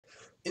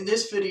In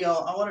this video,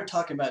 I want to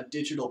talk about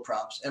digital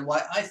props and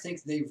why I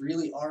think they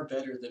really are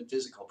better than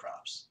physical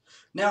props.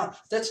 Now,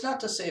 that's not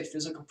to say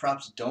physical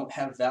props don't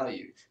have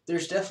value.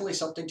 There's definitely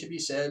something to be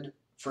said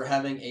for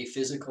having a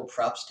physical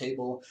props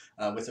table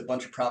with a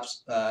bunch of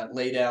props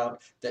laid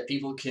out that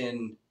people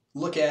can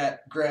look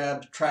at,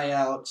 grab, try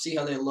out, see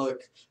how they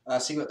look,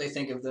 see what they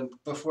think of them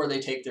before they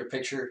take their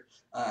picture,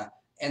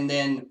 and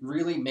then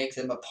really make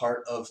them a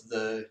part of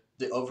the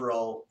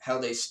overall how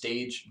they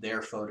stage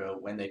their photo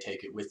when they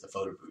take it with the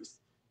photo booth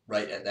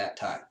right at that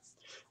time.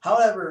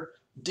 However,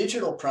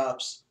 digital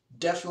props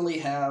definitely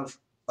have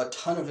a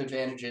ton of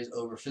advantages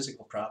over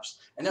physical props,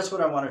 and that's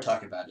what I want to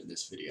talk about in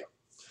this video.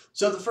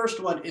 So the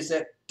first one is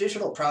that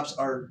digital props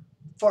are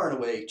far and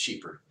away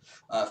cheaper.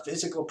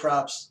 Physical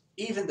props,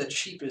 even the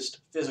cheapest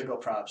physical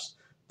props,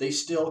 they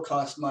still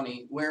cost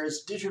money,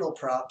 whereas digital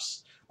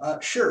props,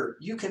 sure,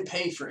 you can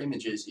pay for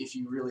images if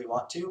you really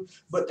want to,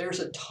 but there's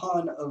a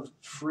ton of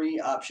free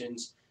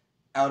options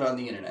out on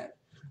the internet.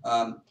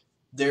 Um,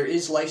 there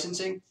is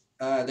licensing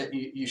that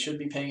you should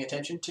be paying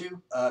attention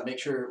to. Make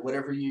sure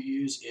whatever you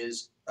use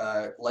is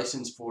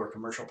licensed for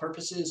commercial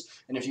purposes,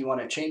 and if you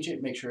want to change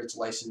it, make sure it's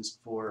licensed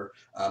for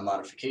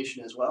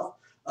modification as well.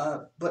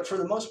 But for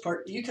the most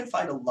part, you can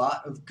find a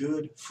lot of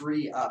good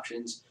free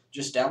options.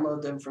 Just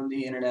download them from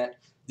the internet.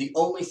 The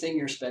only thing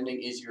you're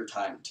spending is your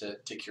time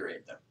to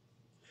curate them.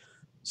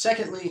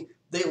 Secondly,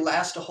 they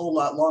last a whole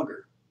lot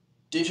longer.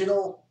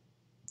 Digital,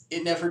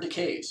 it never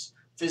decays.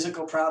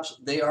 Physical props,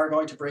 they are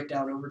going to break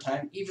down over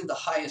time. Even the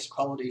highest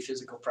quality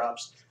physical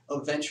props,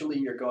 eventually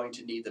you're going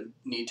to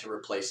need to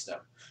replace them,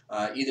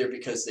 either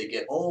because they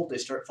get old, they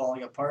start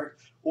falling apart,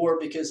 or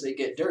because they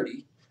get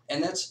dirty.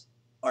 And that's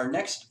our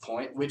next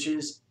point, which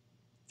is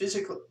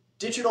physical.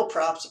 Digital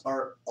props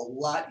are a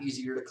lot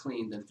easier to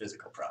clean than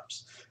physical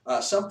props.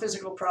 Some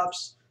physical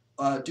props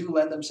do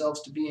lend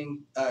themselves to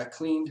being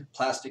cleaned.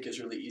 Plastic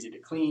is really easy to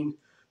clean.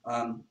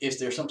 If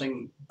there's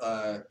something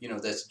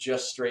that's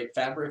just straight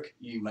fabric,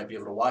 you might be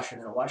able to wash it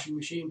in a washing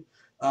machine.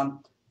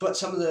 But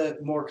some of the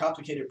more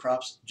complicated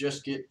props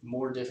just get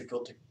more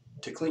difficult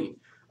to clean.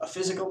 A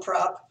physical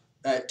prop,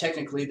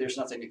 technically there's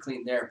nothing to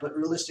clean there, but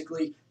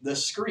realistically the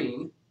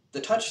screen,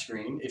 the touch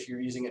screen, if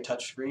you're using a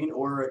touch screen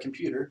or a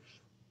computer,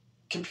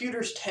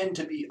 computers tend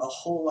to be a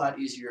whole lot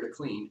easier to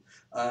clean.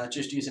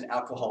 Just use an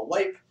alcohol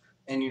wipe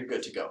and you're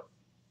good to go.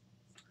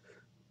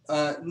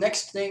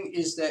 Next thing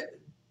is that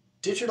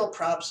digital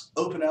props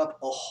open up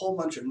a whole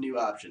bunch of new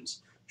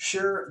options.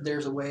 Sure,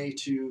 there's a way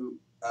to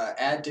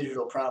add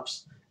digital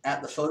props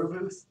at the photo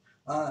booth,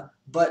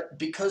 but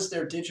because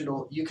they're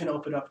digital, you can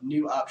open up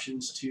new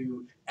options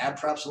to add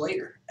props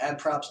later, add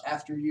props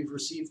after you've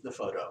received the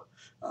photo.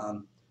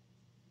 Um,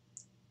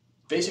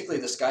 Basically,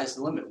 the sky's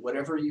the limit,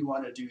 whatever you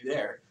want to do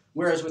there.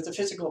 Whereas with the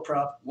physical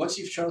prop, once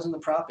you've chosen the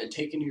prop and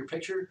taken your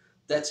picture,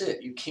 that's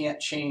it. You can't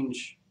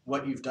change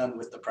what you've done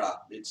with the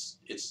prop.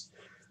 It's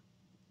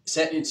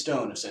set in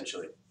stone,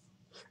 essentially.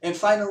 And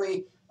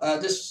finally,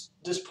 this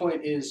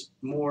point is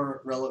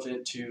more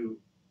relevant to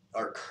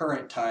our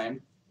current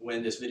time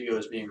when this video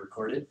is being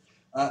recorded.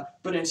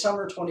 But in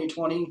summer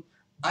 2020,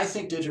 I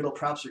think digital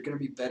props are going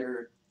to be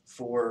better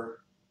for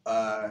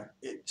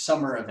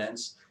summer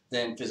events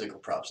than physical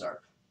props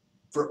are,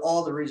 for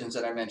all the reasons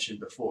that I mentioned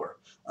before.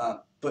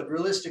 But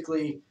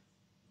realistically,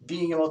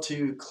 being able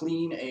to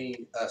clean a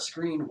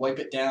screen, wipe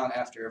it down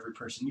after every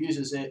person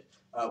uses it,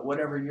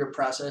 whatever your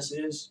process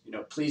is,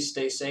 please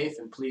stay safe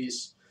and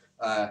please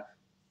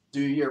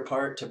do your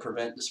part to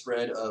prevent the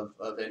spread of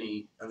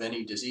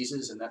any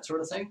diseases and that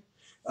sort of thing.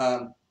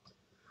 Um,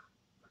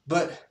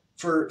 but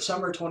for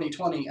summer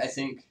 2020, I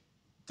think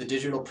the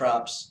digital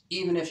props,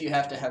 even if you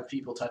have to have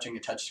people touching a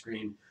touch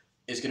screen,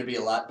 is going to be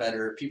a lot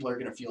better. People are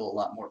going to feel a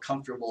lot more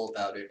comfortable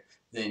about it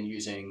than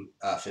using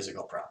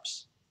physical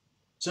props.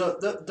 So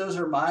those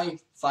are my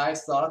 5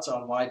 thoughts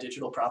on why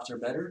digital props are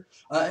better.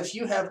 If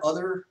you have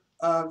other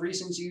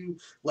reasons you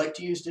like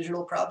to use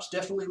digital props,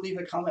 definitely leave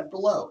a comment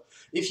below.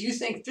 If you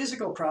think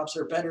physical props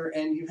are better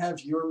and you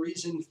have your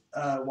reason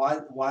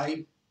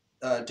why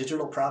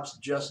digital props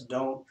just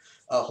don't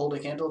hold a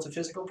candle to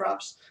physical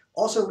props,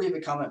 also leave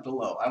a comment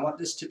below. I want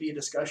this to be a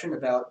discussion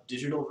about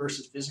digital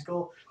versus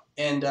physical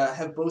and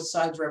have both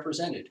sides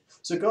represented.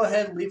 So go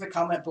ahead, leave a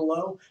comment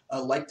below,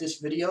 like this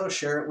video,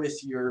 share it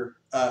with your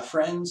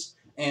friends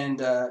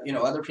and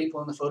other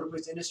people in the photo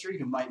booth industry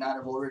who might not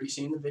have already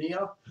seen the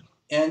video,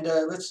 and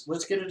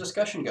let's get a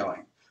discussion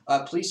going.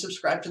 Please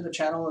subscribe to the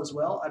channel as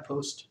well. I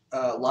post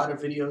a lot of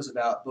videos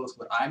about both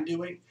what I'm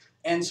doing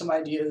and some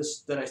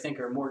ideas that I think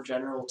are more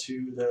general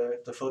to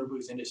the photo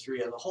booth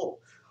industry as a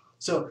whole.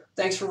 So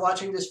thanks for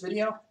watching this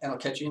video, and I'll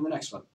catch you in the next one.